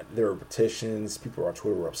there were petitions. People on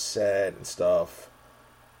Twitter were upset and stuff.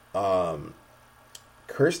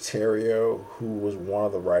 Chris Terrio, who was one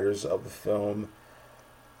of the writers of the film,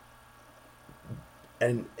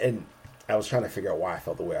 and I was trying to figure out why I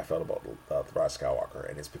felt the way I felt about the Rise of Skywalker,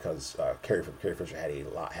 and it's because Carrie Fisher had a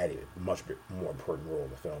much more important role in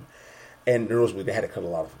the film, and noticeably they had to cut a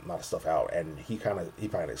lot of stuff out, and he kind of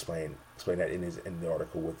explained that in the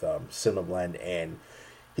article with Cinema Blend, and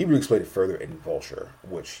he really explained it further in Vulture,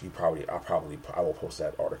 which I will post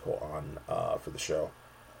that article on for the show.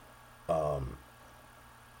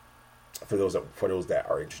 For those that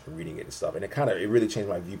are interested in reading it and stuff, and it really changed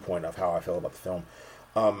my viewpoint of how I felt about the film.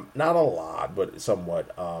 Not a lot, but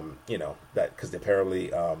somewhat. That because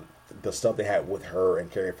apparently the stuff they had with her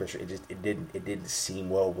and Carrie Fisher, it didn't seem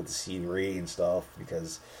well with the scenery and stuff,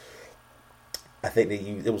 because I think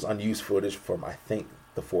it was unused footage from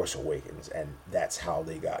The Force Awakens, and that's how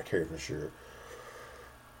they got Carrie Fisher,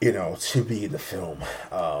 to be in the film.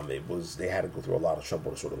 They had to go through a lot of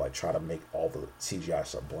trouble to sort of like try to make all the CGI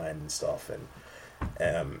stuff blend and stuff, and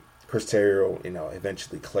Chris Terrio,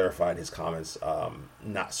 eventually clarified his comments,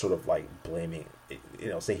 not sort of like blaming,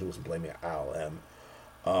 saying he was blaming ILM.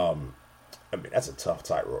 I mean, that's a tough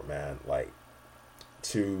tightrope, man.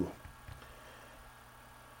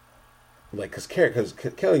 Because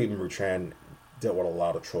Kelly Marie Tran dealt with a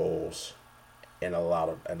lot of trolls and a lot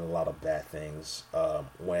of bad things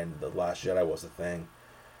when The Last Jedi was a thing,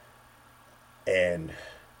 and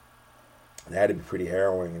it had to be pretty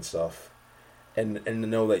harrowing and stuff. And to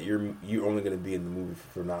know that you're only going to be in the movie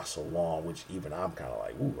for not so long, which even I'm kind of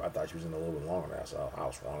like, ooh, I thought she was in a little bit longer than that. So I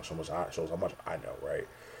was wrong. Shows how much I know, right?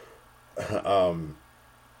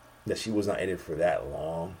 That she was not in it for that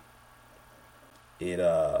long. It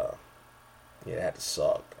had to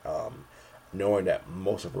suck. Knowing that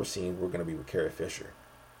most of her scenes were going to be with Carrie Fisher.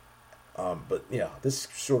 But this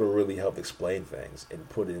sort of really helped explain things and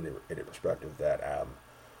put it in a perspective that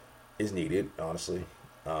is needed, honestly.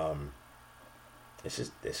 It's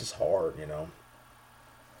just hard,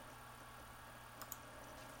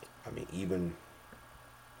 I mean, even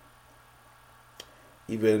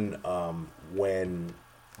when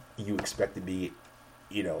you expect to be,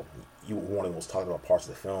 you one of the most talked about parts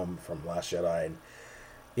of the film from Last Jedi, and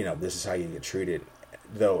this is how you get treated,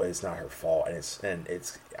 though it's not her fault, and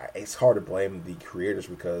it's hard to blame the creators,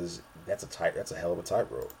 because that's a hell of a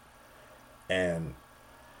tightrope, and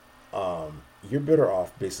you're better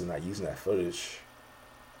off basically not using that footage,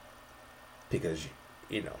 because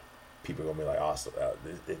people are gonna be like, "Awesome,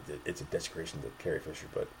 it's a desecration to Carrie Fisher,"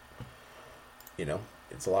 but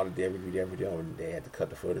it's a lot of damage, and they had to cut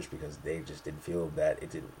the footage because they just didn't feel that it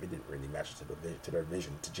didn't really match to their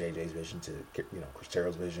vision, to JJ's vision, to Chris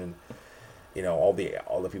Terrell's vision, all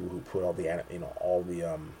the people who put all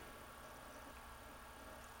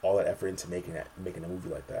that effort into making a movie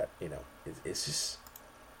like that. It's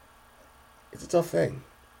a tough thing.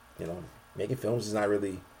 you know, making films is not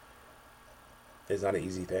really, it's not an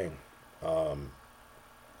easy thing.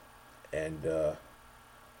 And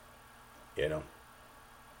you know,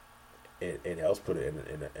 it helps put it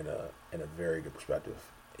in a very good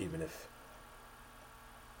perspective, even if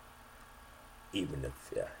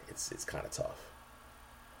yeah, it's kind of tough.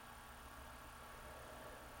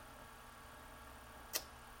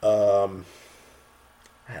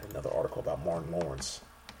 I had another article about Martin Lawrence.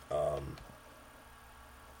 If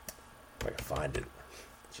I can find it,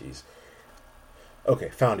 jeez. Okay,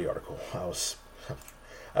 found the article. I was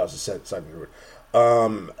just citing through it.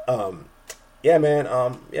 Yeah, man.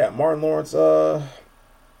 Yeah, Martin Lawrence.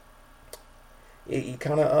 He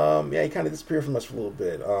kind of yeah, he kind of disappeared from us for a little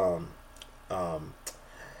bit.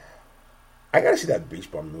 I gotta see that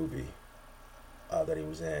Beach Bum movie that he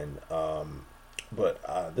was in.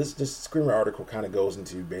 But this Screamer article kind of goes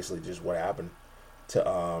into basically just what happened to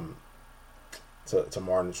to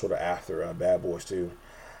Martin sort of after Bad Boys 2.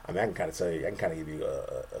 I mean, I can kind of tell you, I can kind of give you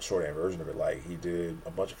a shorthand version of it. Like, he did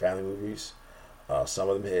a bunch of family movies. Some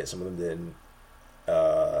of them hit, some of them didn't.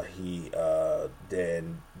 He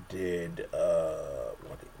then did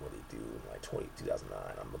what did he do in like 2009?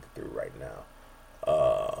 I'm looking through right now.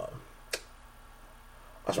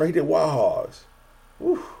 That's right, he did Wild Hogs.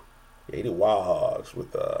 Woo. Yeah, he did Wild Hogs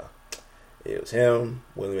with it was him,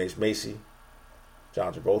 William H. Macy,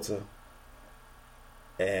 John Travolta,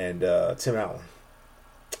 and Tim Allen.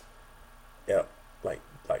 Yep, like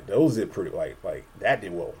those did pretty like that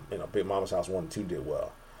did well. You know, Big Mama's House 1 and 2 did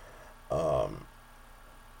well.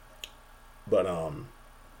 But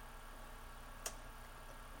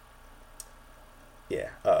yeah,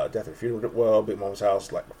 Death and Funeral did well. Big Mama's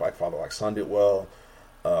House, like Father Like Son did well.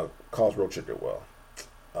 College Road Trip did well.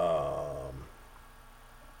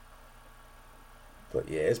 But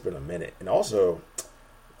yeah, it's been a minute. And also,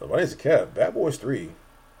 the money is kept. Bad Boys 3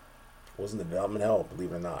 was in development hell,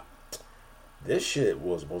 believe it or not. This shit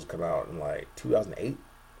was supposed to come out in like 2008,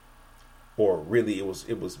 or really it was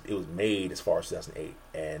made as far as 2008.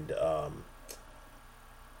 And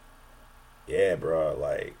yeah, bro,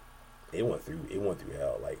 like it went through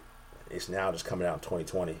hell. Like, it's now just coming out in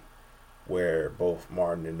 2020, where both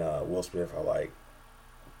Martin and Will Smith are like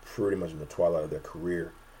pretty much in the twilight of their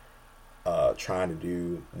career, trying to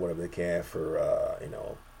do whatever they can for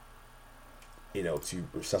to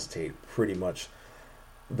resuscitate pretty much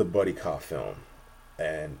the buddy cop film.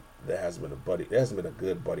 And there hasn't been a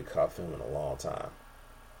good buddy cop film in a long time,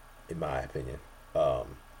 in my opinion. I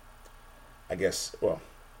guess, well,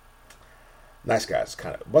 Nice Guys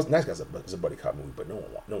Nice Guys is a buddy cop movie, but no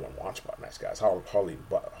one watched about Nice Guys. Hardly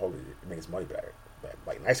made his money back.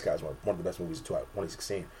 Like, Nice Guys was one of the best movies of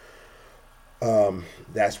 2016.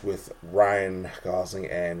 That's with Ryan Gosling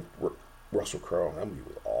and Russell Crowe. That movie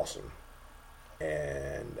was awesome,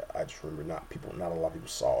 and I just remember not a lot of people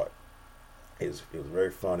saw it. It was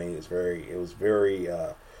very funny. It was very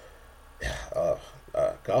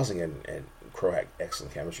Gosling and Crowe had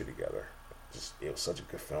excellent chemistry together. It was such a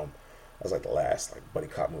good film. That was like the last like buddy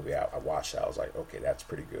cop movie I watched. I was like, okay, that's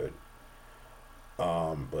pretty good.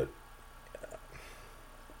 But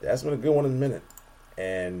that's been a good one in a minute.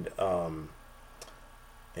 And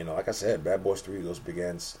like I said, Bad Boys 3 goes up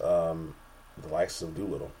against the likes of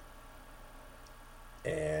Doolittle,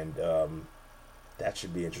 and that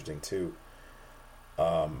should be interesting too.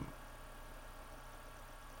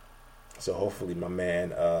 So hopefully my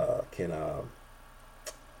man can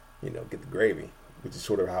get the gravy, which is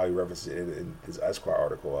sort of how he referenced it in his Esquire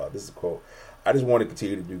article. This is a quote: "I just want to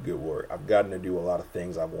continue to do good work. I've gotten to do a lot of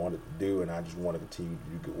things I've wanted to do, and I just want to continue to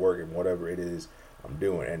do good work in whatever it is I'm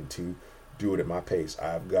doing, and to do it at my pace.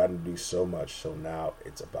 I've gotten to do so much, so now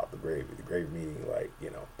it's about the gravy." The gravy meaning, like,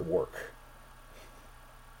 the work.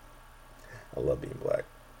 I love being black.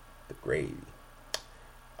 The gravy.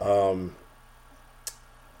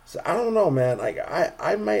 So I don't know, man. Like,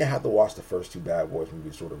 I might have to watch the first two Bad Boys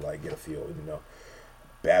movies, sort of like get a feel. Even though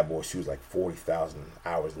Bad Boys 2 is like 40,000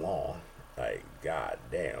 hours long. Like, god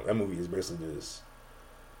damn, that movie is basically just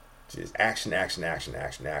action.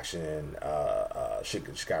 Shit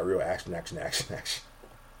just got real action.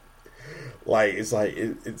 Like,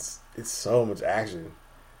 it's so much action,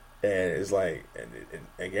 and it's like, and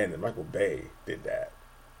again, Michael Bay did that.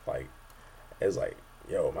 Like, it's like,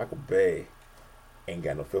 yo, Michael Bay ain't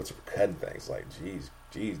got no filter for cutting things. Like, geez,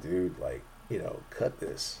 dude, like, cut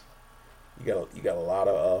this. You got a lot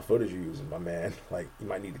of footage you're using, my man. Like, you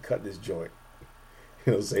might need to cut this joint.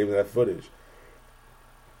 Saving that footage.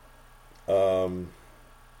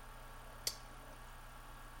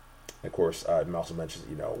 of course, it also mentions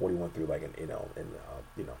what he went through, like in the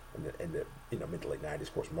mid to late '90s.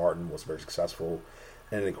 Of course, Martin was very successful,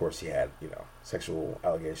 and then of course he had sexual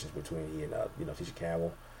allegations between he and Tisha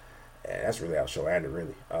Campbell, and that's really how the show ended.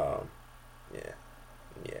 Really, yeah,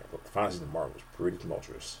 yeah. But the final season of Martin was pretty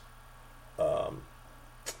tumultuous. I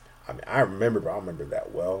mean, I remember, but I don't remember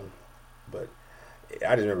that well. But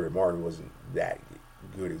I just remember Martin wasn't that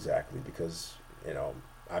good exactly because I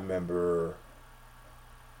remember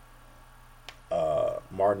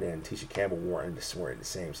Martin and Tisha Campbell weren't in the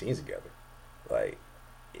same scenes together. Like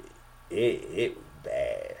it was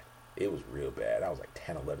bad. It was real bad. I was like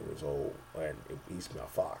 10, 11 years old, and he used to be on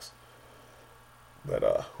Fox. But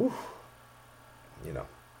whew, and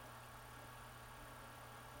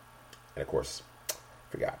of course,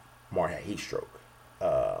 forgot Martin had heat stroke.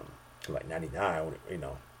 Like '99,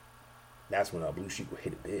 that's when Blue Sheep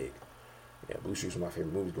hit it big. Yeah, Blue Sheep was one of my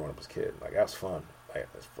favorite movies growing up as a kid. Like that was fun. Like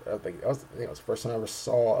I think that was the first time I ever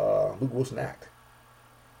saw Luke Wilson act.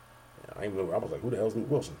 I was like, who the hell is Luke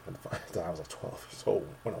Wilson? I was like 12 years old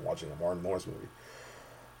when I'm watching a Martin Lawrence movie.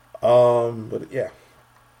 But yeah,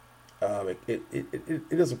 it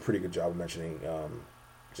does a pretty good job of mentioning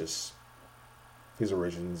just his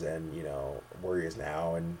origins and where he is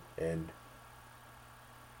now, and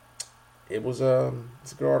it was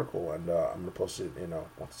it's a good article, and I'm gonna post it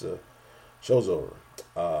once the show's over.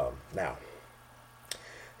 Now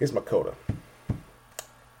here's my coda.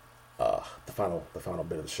 The final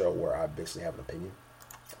bit of the show where I basically have an opinion.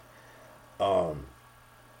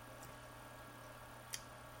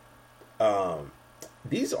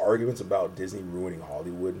 These arguments about Disney ruining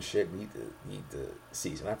Hollywood and shit need to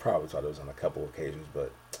cease. And I probably thought it was on a couple of occasions,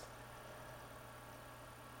 but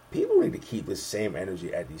people need to keep this same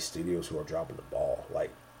energy at these studios who are dropping the ball.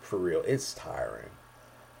 Like, for real, it's tiring.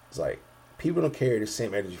 It's like people don't carry the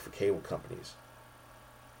same energy for cable companies.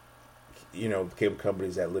 Cable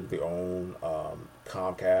companies that literally own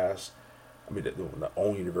Comcast. I mean, that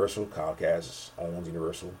own Universal. Comcast owns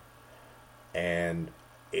Universal, and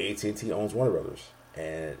AT&T owns Warner Brothers.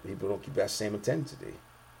 And people don't keep that same intensity.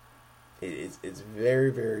 It's very,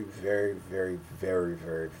 very, very, very, very,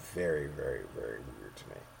 very, very, very, very weird to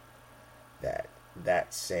me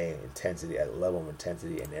that same intensity, that level of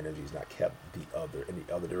intensity and energy is not kept in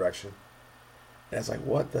the other direction. And it's like,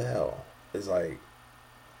 what the hell? It's like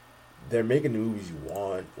they're making the movies you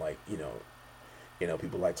want, like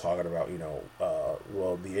people like talking about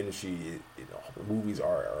well, the industry, movies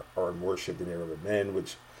are worshipped than ever been,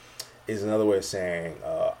 which is another way of saying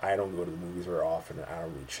I don't go to the movies very often, and I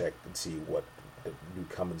don't really check and see what the new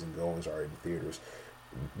comings and goings are in the theaters.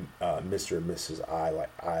 Mr. and Mrs. I like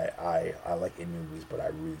indie movies, but I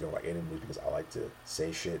really don't like indie movies because I like to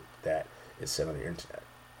say shit that is said on the internet.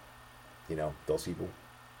 Those people,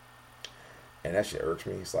 and that shit irks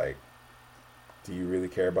me. It's like, do you really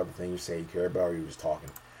care about the thing you say you care about, or are you just talking?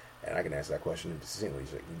 And I can answer that question distinctly.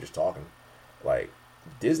 You're just talking. Like,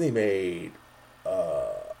 Disney made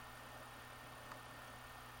 $13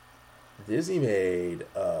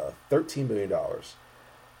 billion.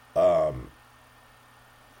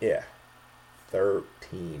 Yeah,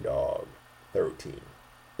 $13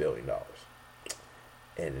 billion,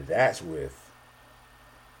 and that's with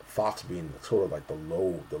Fox being sort of like the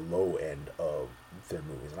low end of their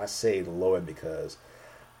movies. And I say the low end because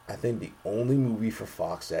I think the only movie for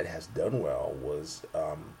Fox that has done well was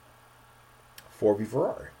Ford v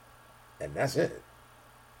Ferrari, and that's it.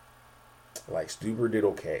 Like, Stuber did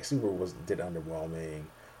okay. Stuber did underwhelming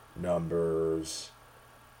numbers.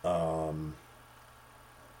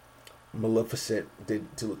 Maleficent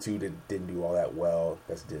didn't do all that well.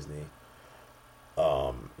 That's Disney.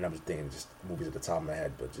 And I'm just thinking just movies at the top of my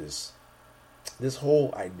head, but just this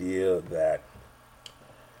whole idea that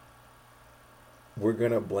we're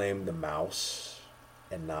gonna blame the mouse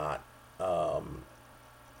and not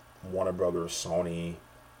Warner Brothers, Sony,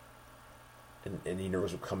 and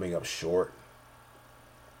Universal coming up short.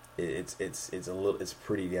 It's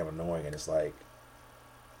pretty damn annoying, and it's like,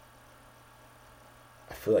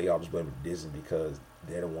 I feel like y'all just blaming Disney because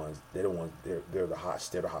they're the hot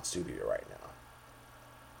studio right now.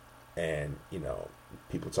 And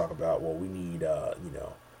people talk about, well, we need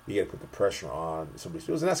we got to put the pressure on some of these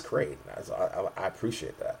studios, and that's great. I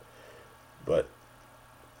appreciate that, but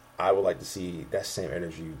I would like to see that same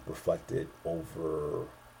energy reflected over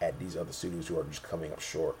at these other studios who are just coming up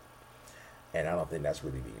short. And I don't think that's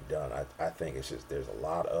really being done. I think it's just there's a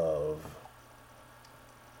lot of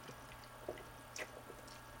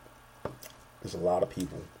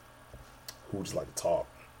people who just like to talk,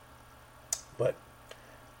 but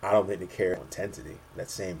I don't think they carry intensity, that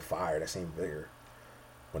same fire, that same vigor.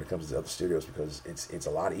 when it comes to other studios, because it's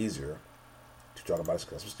a lot easier to talk about a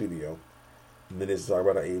successful studio than it is to talk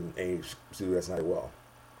about a studio that's not doing well.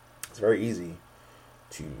 It's very easy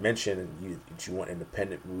to mention that you want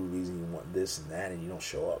independent movies and you want this and that, and you don't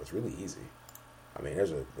show up. It's really easy. I mean,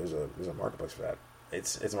 there's a marketplace for that.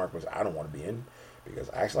 It's a marketplace I don't want to be in, because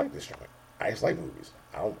I actually like this joint. I actually like movies.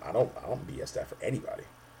 I don't BS that for anybody.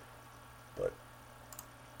 But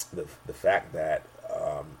the fact that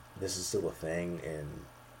this is still a thing in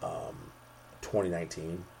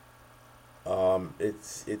 2019,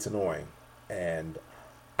 it's annoying, and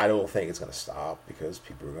I don't think it's going to stop, because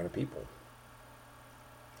people are going to people.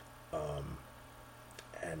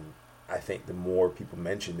 And I think the more people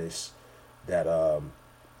mention this, that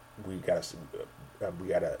we gotta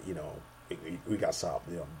stop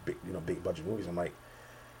big budget movies. I'm like,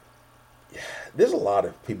 there's a lot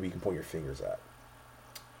of people you can point your fingers at.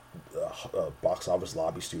 Box office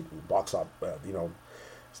lobby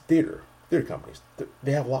theater companies.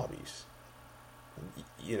 They have lobbies.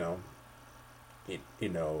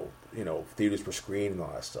 Theaters per screen and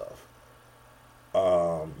all that stuff.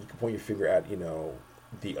 You can point your finger at the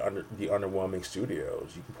underwhelming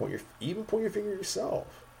studios. You can point your finger at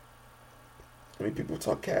yourself. I mean, people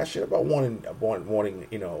talk cash shit about wanting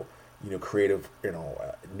creative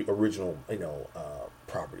original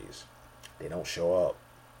properties. They don't show up.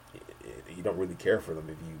 You don't really care for them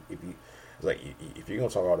if you it's like, if you're gonna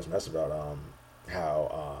talk all this mess about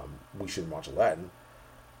how we shouldn't watch Aladdin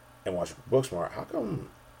and watch Booksmart. How come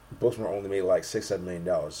Booksmart only made like $6-7 million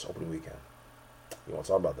opening weekend? You want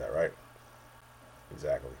to talk about that, right?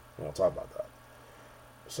 Exactly. You want to talk about that.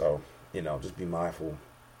 So, just be mindful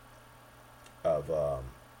of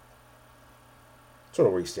sort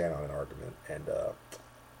of where you stand on an argument, and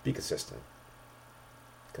be consistent.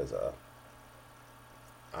 Because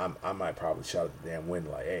I might probably shout at the damn wind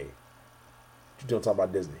like, "Hey, what you doing talking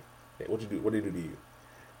about Disney? Hey, what do they do to you?"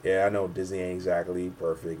 Yeah, I know Disney ain't exactly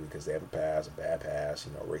perfect, because they have a bad past,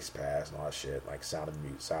 race past and all that shit, like Sound of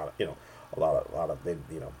Music, a lot of they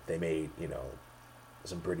made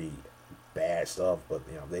some pretty bad stuff, but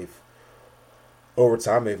they've over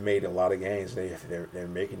time they've made a lot of gains. They're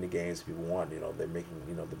making the gains people want. They're making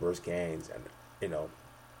diverse gains, and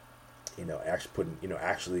actually putting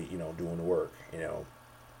doing the work.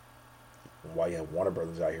 While you have Warner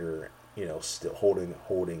Brothers out here, still holding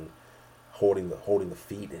the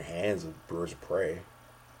feet and hands of Birds of Prey,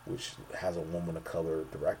 which has a woman of color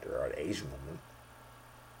director, or an Asian woman,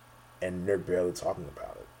 and they're barely talking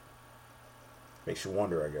about it. Makes you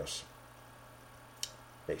wonder, I guess.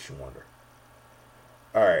 Makes you wonder.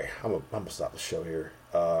 All right, I'm gonna stop the show here.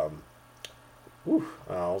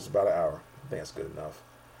 It's about an hour. I think that's good enough.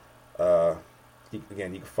 You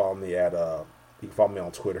can follow me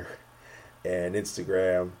on Twitter and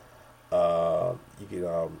Instagram. You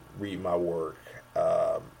can read my work.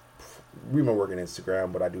 Read my work on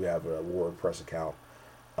Instagram, but I do have a WordPress account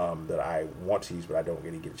that I want to use, but I don't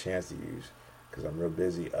really get a chance to use because I'm real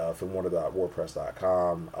busy.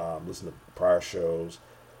 filmwonder.wordpress.com. Listen to prior shows,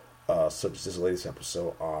 such as this latest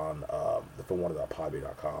episode on the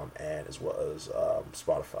filmwonder.podbean.com, and as well as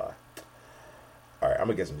Spotify. All right, I'm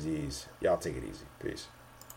gonna get some Z's. Y'all take it easy. Peace.